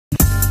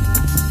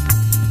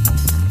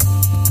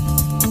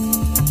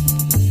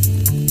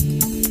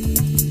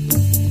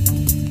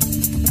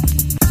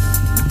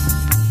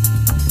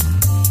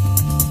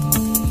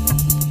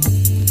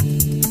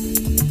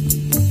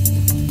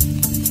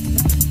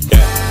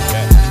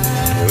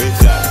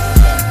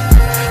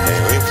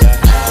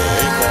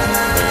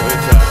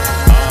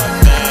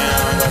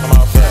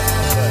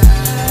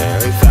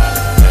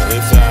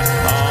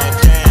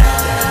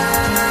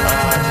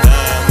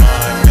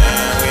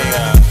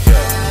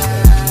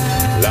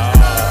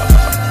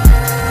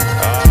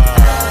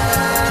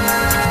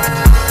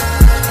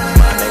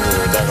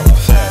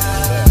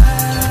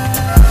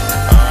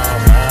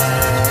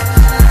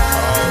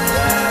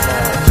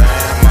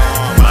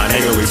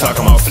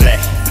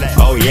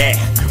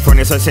from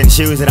the certain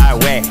shoes that I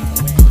wear.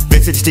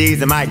 Vintage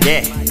steeds in my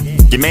get.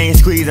 Your main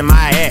squeeze in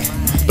my ass.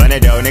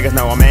 Blended dough, niggas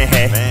know I'm in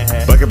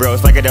here. Bucket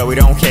bros, fuck it though, we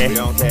don't care.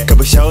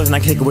 Couple shows and I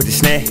kick it with the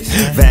snare.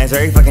 Vans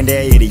every fucking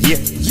day of the year.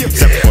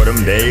 Except for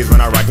them days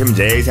when I rock them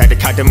J's. Had to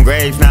cut them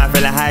graves, now I'm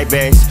feeling high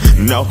bass.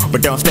 No,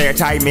 but don't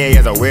stereotype me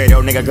as a weirdo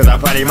nigga, cause I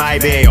probably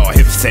might be. Or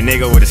hipster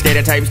nigga with a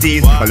skater type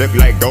steez. I look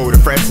like gold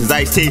and fresh as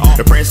iced tea.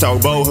 The prince so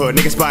bold,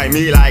 niggas spy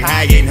me like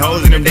I ain't getting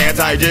hoes in them damn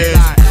tight jizz.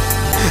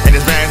 And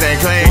his Vans ain't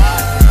clean,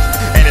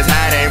 and his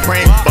hat ain't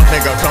preen. Both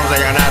niggas tones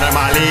they are not in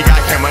my league. I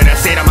came in the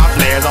seat of my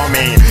Flairs on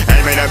me.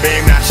 Aim in a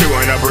beam, not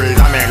shooting a breeze.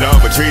 I'm in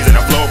love with trees and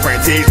the flow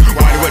print tees.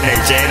 White with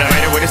nature, and I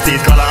made it with the steez.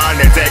 Color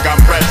undertake,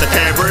 I'm fresh, I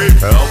can't breathe.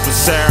 Open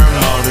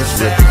ceremonies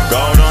with the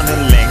gold on the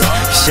links.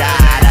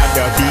 Shout out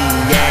the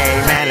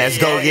DA, man, let's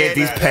go get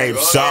these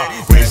papers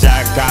off. Wish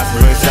I got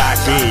some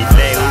Versace,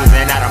 they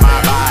losing out of my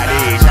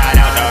body.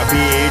 Shout out the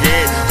PD,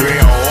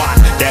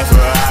 301, that's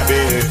where I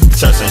be.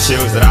 Shirts and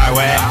shoes that I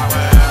wear.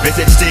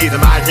 Vintage steeds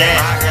in my jet.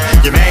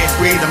 Your main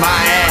squeeze in my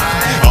hand.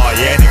 Oh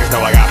yeah, niggas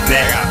know I got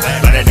Flair.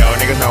 Let it know,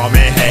 niggas know I'm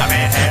in here.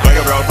 Fuck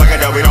it bro, fuck it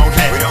though, we don't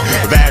care.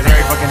 Vans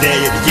every fucking day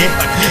of the year.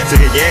 So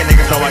yeah,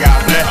 niggas know I got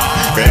Flair.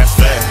 Best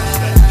Flair.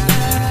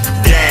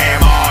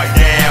 Damn, oh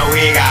damn,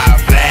 we got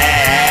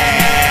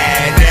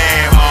Flair.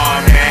 Damn,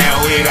 oh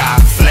damn, we got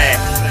Flair.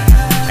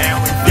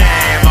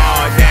 Damn,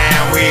 oh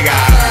damn, we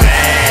got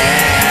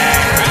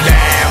Flair.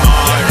 Damn,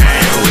 oh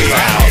damn, we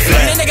got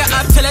Flair. Bring the nigga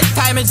up till it's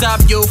time is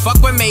up. You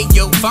fuck with me,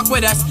 you fuck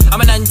with us. I'm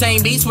an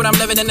untamed beast when I'm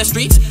living in the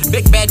streets.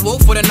 Big bad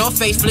wolf with a North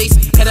Face fleece.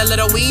 Hit a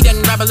little weed and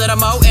grab a little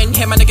mo and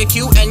hit my nigga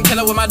cute and kill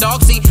it with my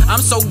dog. See,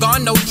 I'm so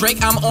gone, no Drake.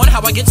 I'm on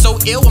how I get so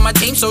ill when my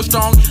team so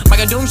strong.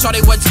 Micah Doom,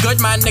 shorty, what's good,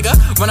 my nigga?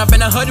 Run up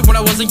in the hood when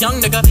I was a young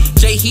nigga.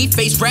 J Heat,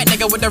 face rat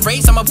nigga with the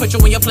race. I'ma put you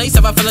in your place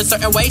if I feel a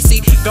certain way. See,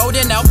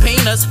 golden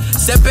Alpinas,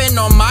 sipping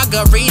on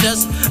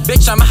margaritas.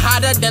 Bitch, I'm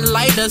hotter than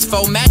lighters.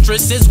 Faux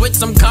mattresses with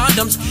some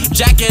condoms.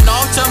 Jacking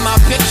off to my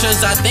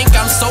pictures. I think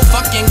I'm so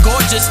fucking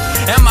gorgeous.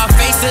 And my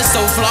face is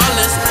so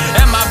flawless.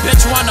 And my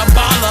bitch wanna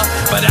baller,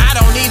 but I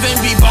don't even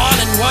be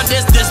ballin'. What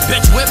is this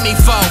bitch with me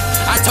for?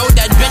 I told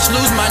that bitch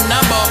lose my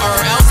number, or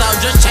else I'll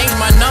just change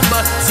my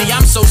number. See,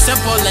 I'm so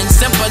simple and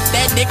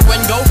sympathetic when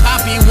go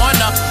poppy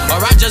wanna.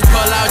 Or I just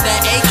pull out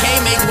that AK,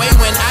 make way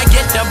when I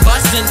get the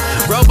bustin'.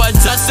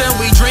 Robitussin,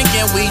 we drink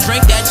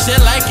that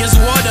shit like it's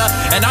water.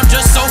 And I'm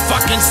just so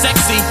fucking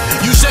sexy,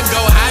 you should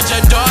go hide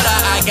your daughter.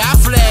 I got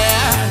Flair,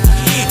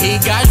 he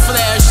got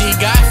Flair, she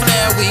got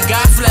Flair, we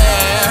got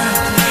Flair.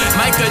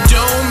 Micah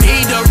Doom,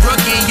 he the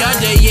rookie of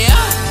the year.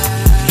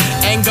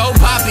 And Go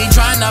Poppy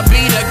tryna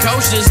be the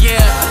coaches,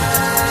 yeah.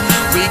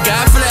 We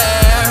got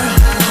Flair,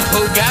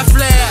 who got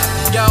Flair?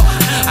 Yo,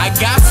 I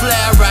got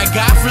Flair, I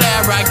got Flair,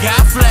 I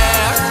got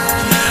Flair.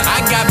 I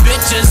got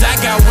bitches, I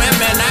got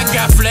women, I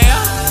got Flair.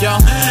 Yo,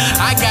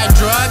 I got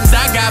drugs,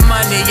 I got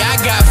money, I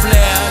got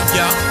Flair.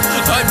 Yo,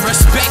 hood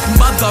respect,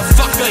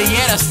 motherfucker,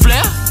 yeah, that's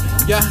Flair.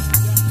 Yeah.